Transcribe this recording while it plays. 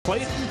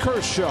Clayton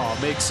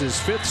Kershaw makes his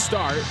 5th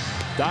start.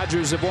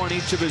 Dodgers have won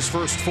each of his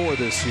first 4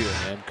 this year.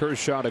 And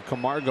Kershaw to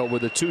Camargo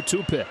with a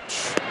 2-2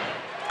 pitch.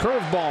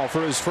 Curveball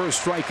for his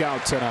first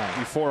strikeout tonight.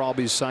 Before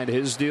Albies signed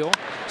his deal,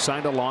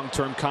 signed a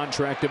long-term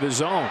contract of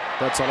his own.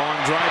 That's a long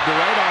drive to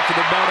right off of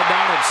the ball to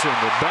Donaldson.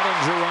 The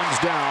Bellinger runs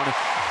down.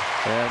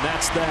 And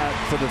that's that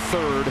for the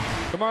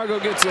 3rd. Camargo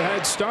gets a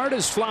head start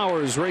as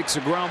Flowers rakes a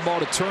ground ball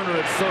to Turner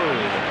at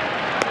 3rd.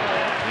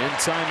 In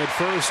time at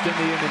 1st, and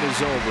the inning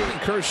is over.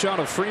 Kershaw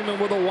to Freeman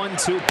with a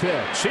 1-2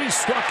 pitch. He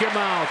struck him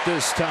out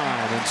this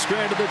time and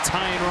stranded the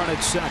tying run at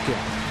 2nd.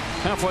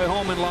 Halfway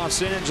home in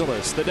Los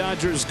Angeles, the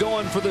Dodgers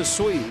going for the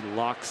sweep. He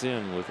locks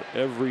in with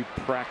every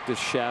practice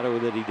shadow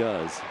that he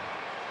does.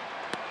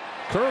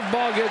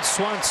 Curveball gets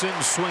Swanson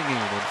swinging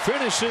and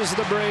finishes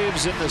the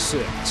Braves in the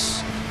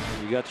 6th.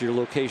 You got your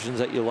locations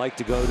that you like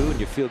to go to and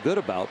you feel good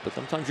about, but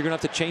sometimes you're going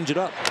to have to change it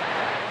up.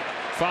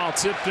 Foul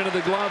tipped into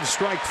the glove,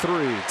 strike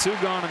 3. 2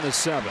 gone in the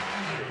 7th.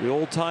 The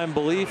old-time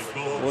belief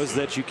was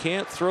that you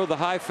can't throw the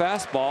high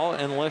fastball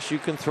unless you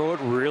can throw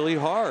it really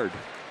hard.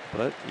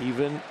 But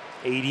even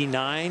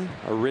 89,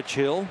 a Rich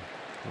Hill,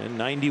 and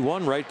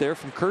 91 right there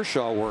from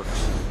Kershaw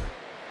works.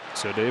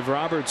 So Dave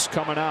Roberts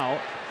coming out,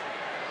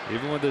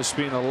 even with this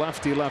being a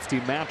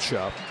lefty-lefty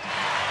matchup.